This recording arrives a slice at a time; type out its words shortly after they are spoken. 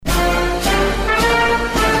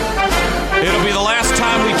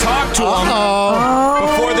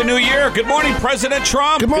Good morning, President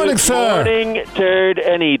Trump. Good morning, sir. Good morning, Turd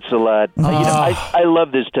and Eats a Lot. I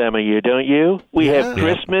love this time of year, don't you? We have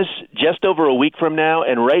Christmas just over a week from now,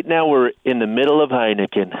 and right now we're in the middle of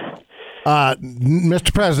Heineken.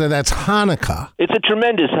 Mr. President, that's Hanukkah. It's a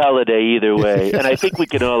tremendous holiday either way, and I think we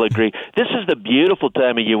can all agree. This is the beautiful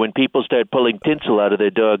time of year when people start pulling tinsel out of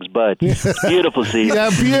their dog's butt. Beautiful season.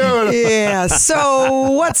 Yeah, beautiful. Yeah,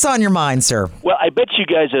 so what's on your mind, sir? Well, I bet you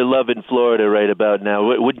guys are loving Florida right about now.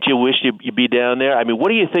 Wouldn't you wish you'd be down there? I mean, what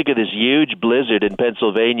do you think of this huge blizzard in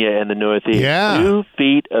Pennsylvania and the Northeast? Yeah. 2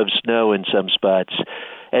 feet of snow in some spots.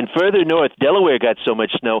 And further north, Delaware got so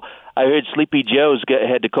much snow, I heard Sleepy Joe's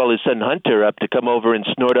had to call his son Hunter up to come over and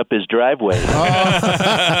snort up his driveway. All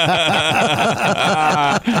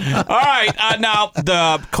right. Now,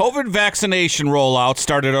 the COVID vaccination rollout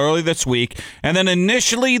started early this week, and then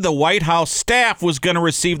initially the White House staff was going to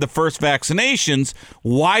receive the first vaccinations.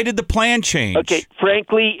 Why did the plan change? Okay,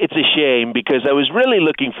 frankly, it's a shame because I was really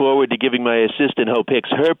looking forward to giving my assistant Hope Hicks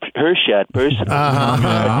her shot personally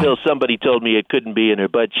until somebody told me it couldn't be in her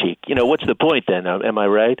butt cheek. You know, what's the point then? Am I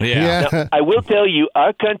right? Yeah. Now, I will tell you,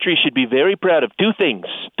 our country should be very proud of two things.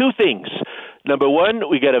 Number one,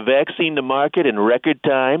 we got a vaccine to market in record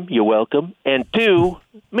time. You're welcome. And two,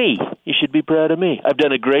 me. You should be proud of me. I've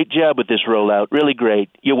done a great job with this rollout. Really great.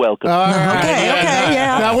 You're welcome. Okay,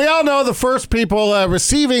 yeah. Now, we all know the first people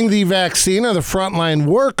receiving the vaccine are the frontline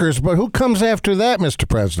workers, but who comes after that, Mr.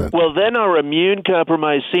 President? Well, then our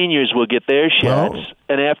immune-compromised seniors will get their shots. Well.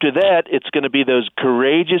 And after that, it's going to be those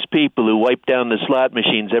courageous people who wipe down the slot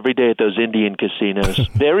machines every day at those Indian casinos.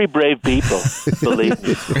 Very brave people, believe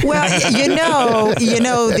me. Well, you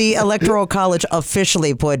know, the Electoral College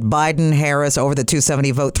officially put Biden-Harris over the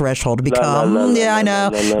 270 vote threshold to become,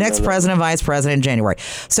 next president, vice president in January.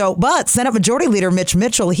 So, but Senate Majority Leader Mitch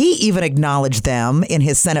Mitchell, he even acknowledged them in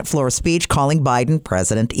his Senate floor speech, calling Biden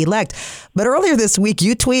president-elect. But earlier this week,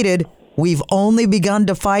 you tweeted, "We've only begun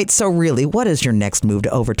to fight, so really, what is your next move to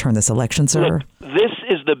overturn this election, sir?" Look, this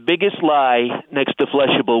is the biggest lie next to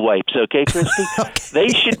flushable wipes, okay, Christy? They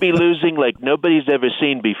should be losing like nobody's ever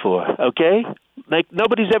seen before, okay? Like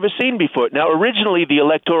nobody's ever seen before. Now, originally, the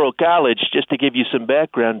Electoral College, just to give you some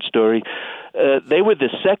background story, they were the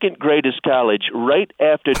second greatest college right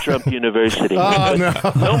after Trump University. No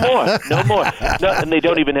more. No, and they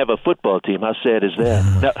don't even have a football team. How sad is that?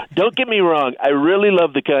 Now, don't get me wrong. I really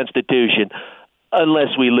love the Constitution.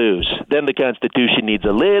 Unless we lose. Then the Constitution needs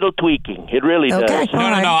a little tweaking. It really does. No.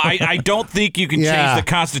 I don't think you can change the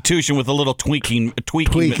Constitution with a little tweaking.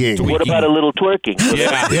 What about a little twerking?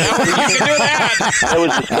 Yeah. You can do that. That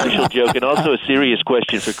was a special joke and also a serious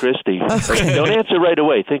question for Christy. Don't answer right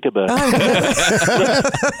away. Think about it.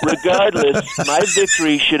 Regardless, my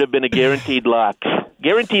victory should have been a guaranteed lock.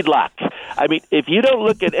 Guaranteed lock. I mean, if you don't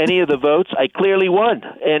look at any of the votes, I clearly won.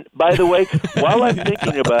 And by the way, while I'm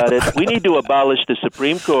thinking about it, we need to abolish the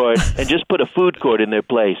Supreme Court and just put a food court in their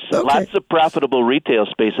place. Okay. Lots of profitable retail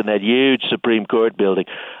space in that huge Supreme Court building.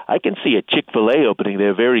 I can see a Chick-fil-A opening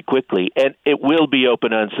there very quickly, and it will be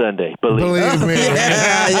open on Sunday. Believe me.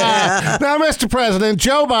 Yeah. Now, Mr. President,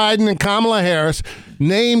 Joe Biden and Kamala Harris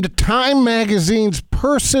named Time Magazine's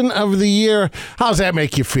Person of the Year. How's that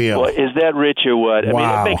make you feel? Well, is that rich or what? Wow. I mean,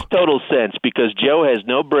 it makes total sense because Joe has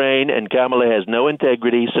no brain and Kamala has no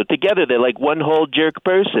integrity. So together they're like one whole jerk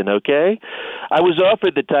person, okay? I was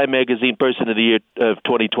offered the Time Magazine Person of the Year of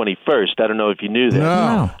 2020 first. I don't know if you knew that.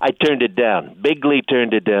 No. I turned it down. Bigly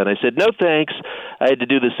turned it down. I said, no thanks. I had to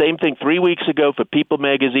do the same thing 3 weeks ago for People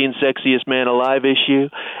Magazine's Sexiest Man Alive issue.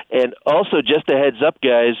 And also, just a heads up,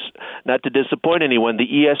 guys, not to disappoint anyone, the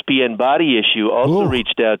ESPN Body issue also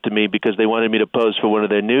reached out to me because they wanted me to pose for one of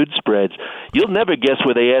their nude spreads. You'll never guess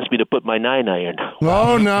where they asked me to put my 9-iron.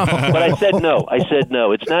 Oh, no. But I said no.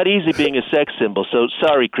 It's not easy being a sex symbol, so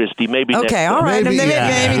sorry, Christy. Maybe next time. All right.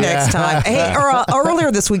 Maybe next time. Hey,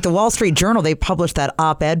 earlier this week, the Wall Street Journal, they published that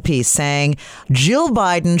op-ed piece saying Jill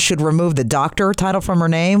Biden should remove the doctor title from her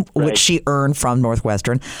name, which she earned from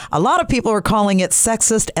Northwestern. A lot of people are calling it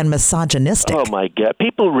sexist and misogynistic. Oh, my God.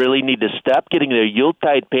 People really need to stop getting their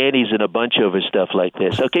Yuletide panties in a bunch over stuff like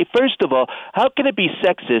this. Okay, first of all, how can it be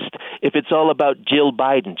sexist if it's all about Jill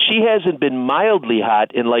Biden? She hasn't been mildly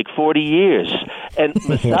hot in like 40 years. And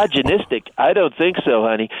misogynistic? I don't think so,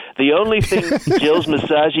 honey. The only thing Jill's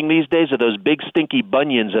massaging these days are those big stinky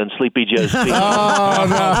bunions on Sleepy Joe's feet. Oh,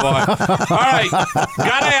 boy. All right,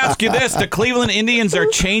 gotta ask you this. The Cleveland Indians are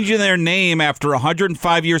changing their name after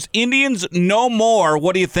 105 years. Indians no more.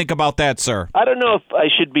 What do you think about that, sir? I don't know if I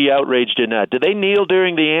should be outraged or not. Do they kneel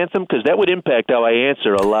during the anthem? Because that would impact how I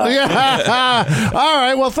answer a lot. Yeah. All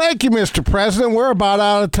right. Well, thank you, Mr. President. We're about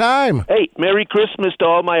out of time. Hey, Merry Christmas to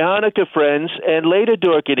all my Hanukkah friends, and later,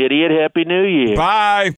 Dork and Idiot, Happy New Year. Bye.